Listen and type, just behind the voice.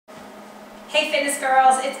Hey fitness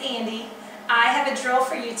girls, it's Andi. I have a drill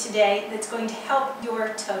for you today that's going to help your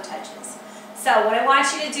toe touches. So what I want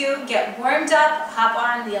you to do, get warmed up, hop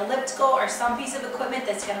on the elliptical or some piece of equipment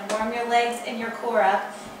that's going to warm your legs and your core up,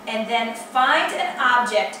 and then find an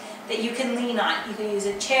object that you can lean on. You can use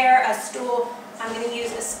a chair, a stool. I'm going to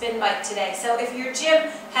use a spin bike today. So if your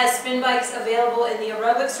gym has spin bikes available in the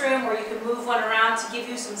aerobics room, or you can move one around to give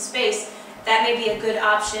you some space, that may be a good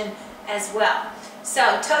option as well.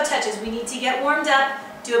 So toe touches, we need to get warmed up,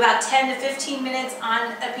 do about 10 to 15 minutes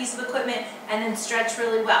on a piece of equipment, and then stretch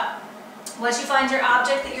really well. Once you find your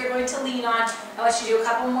object that you're going to lean on, I want you to do a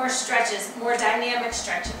couple more stretches, more dynamic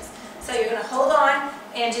stretches. So you're going to hold on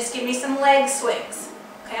and just give me some leg swings.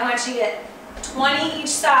 Okay, I want you to get 20 each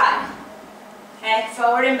side. Okay,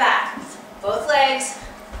 forward and back. Both legs.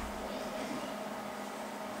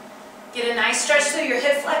 Get a nice stretch through your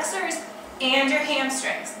hip flexors and your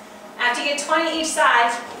hamstrings. After you get 20 each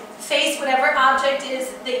side, face whatever object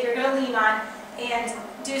is that you're going to lean on and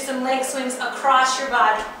do some leg swings across your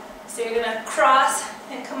body. So you're going to cross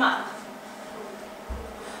and come up.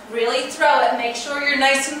 Really throw it. Make sure you're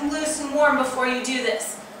nice and loose and warm before you do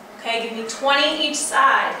this. Okay, give me 20 each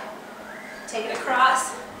side. Take it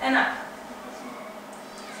across and up.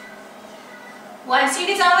 Once you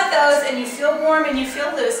get done with those and you feel warm and you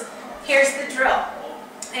feel loose, here's the drill.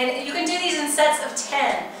 And you can do these in sets of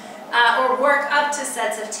 10 or work up to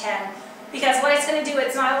sets of 10, because what it's going to do,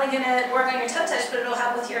 it's not only going to work on your toe touch, but it'll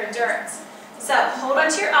help with your endurance. So hold on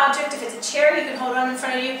to your object. If it's a chair, you can hold on in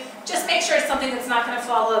front of you. Just make sure it's something that's not going to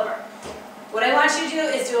fall over. What I want you to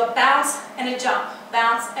do is do a bounce and a jump.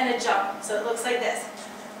 Bounce and a jump. So it looks like this.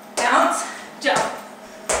 Bounce, jump.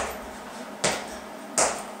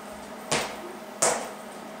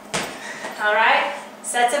 All right,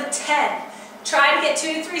 sets of 10. Try to get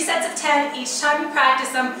 2 to 3 sets of 10 each time you practice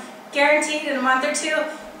them. Guaranteed in a month or two,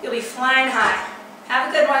 you'll be flying high. Have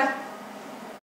a good one.